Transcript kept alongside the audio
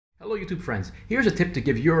Hello YouTube friends, here's a tip to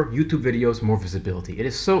give your YouTube videos more visibility. It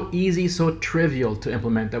is so easy, so trivial to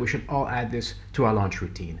implement that we should all add this to our launch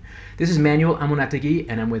routine. This is Manuel, I'm Monetizing,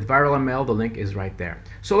 and I'm with ViralML, the link is right there.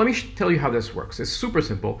 So let me tell you how this works. It's super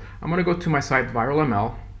simple. I'm going to go to my site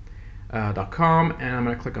viralml.com and I'm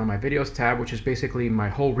going to click on my videos tab, which is basically my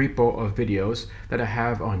whole repo of videos that I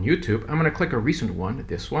have on YouTube. I'm going to click a recent one,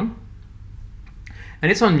 this one,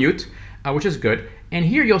 and it's on mute, which is good. And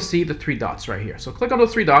here you'll see the three dots right here. So click on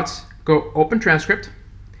those three dots, go open transcript,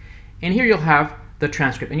 and here you'll have the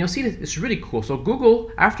transcript. And you'll see that it's really cool. So Google,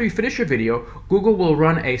 after you finish your video, Google will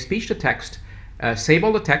run a speech to text, save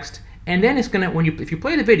all the text, and then it's gonna, if you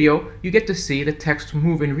play the video, you get to see the text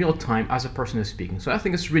move in real time as a person is speaking. So I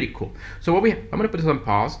think it's really cool. So I'm gonna put this on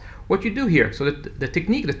pause. What you do here, so the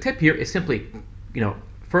technique, the tip here is simply,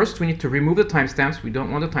 first we need to remove the timestamps. We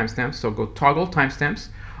don't want the timestamps, so go toggle timestamps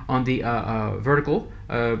on the vertical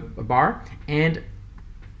bar and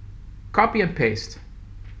copy and paste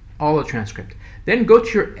all the transcript. Then go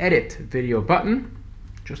to your edit video button,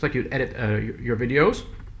 just like you'd edit your videos.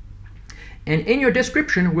 And in your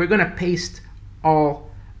description, we're gonna paste all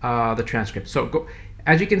the transcript. So go,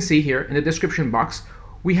 as you can see here in the description box,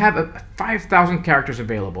 we have 5,000 characters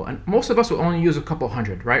available, and most of us will only use a couple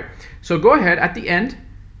hundred, right? So go ahead at the end,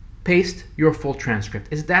 paste your full transcript.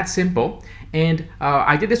 It's that simple. And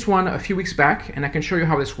I did this one a few weeks back, and I can show you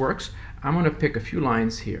how this works. I'm gonna pick a few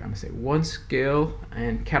lines here. I'm gonna say one skill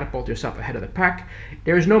and catapult yourself ahead of the pack.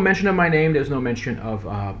 There is no mention of my name. There's no mention of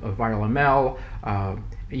ViralML,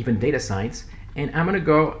 even data science. And I'm gonna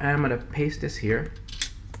go and I'm gonna paste this here.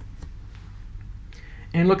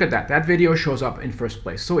 And look at that, that video shows up in first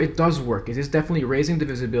place. So it does work. It is definitely raising the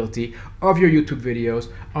visibility of your YouTube videos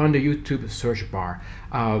on the YouTube search bar.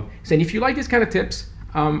 So if you like these kind of tips,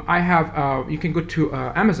 you can go to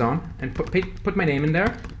Amazon and put my name in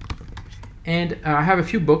there. And I have a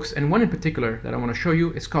few books, and one in particular that I want to show you.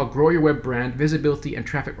 It's called Grow Your Web Brand, Visibility and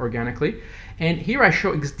Traffic Organically. And here I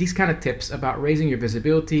show these kind of tips about raising your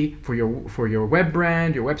visibility for your web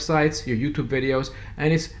brand, your websites, your YouTube videos.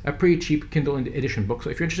 And it's a pretty cheap Kindle edition book. So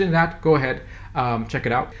if you're interested in that, go ahead, check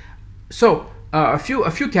it out. So a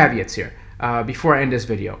few caveats here before I end this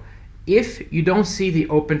video. If you don't see the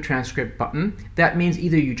open transcript button, that means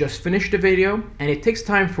either you just finished the video and it takes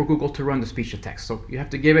time for Google to run the speech to text. So you have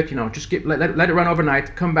to give it, let it run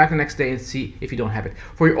overnight, come back the next day and see if you don't have it.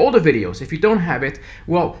 For your older videos, if you don't have it,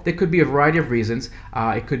 well, there could be a variety of reasons.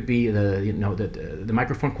 It could be the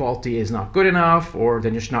microphone quality is not good enough, or they're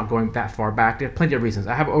just not going that far back. There are plenty of reasons.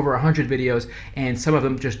 I have over 100 videos and some of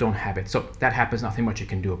them just don't have it. So that happens, nothing much you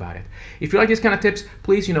can do about it. If you like these kind of tips,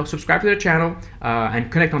 please, subscribe to the channel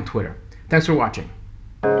and connect on Twitter. Thanks for watching.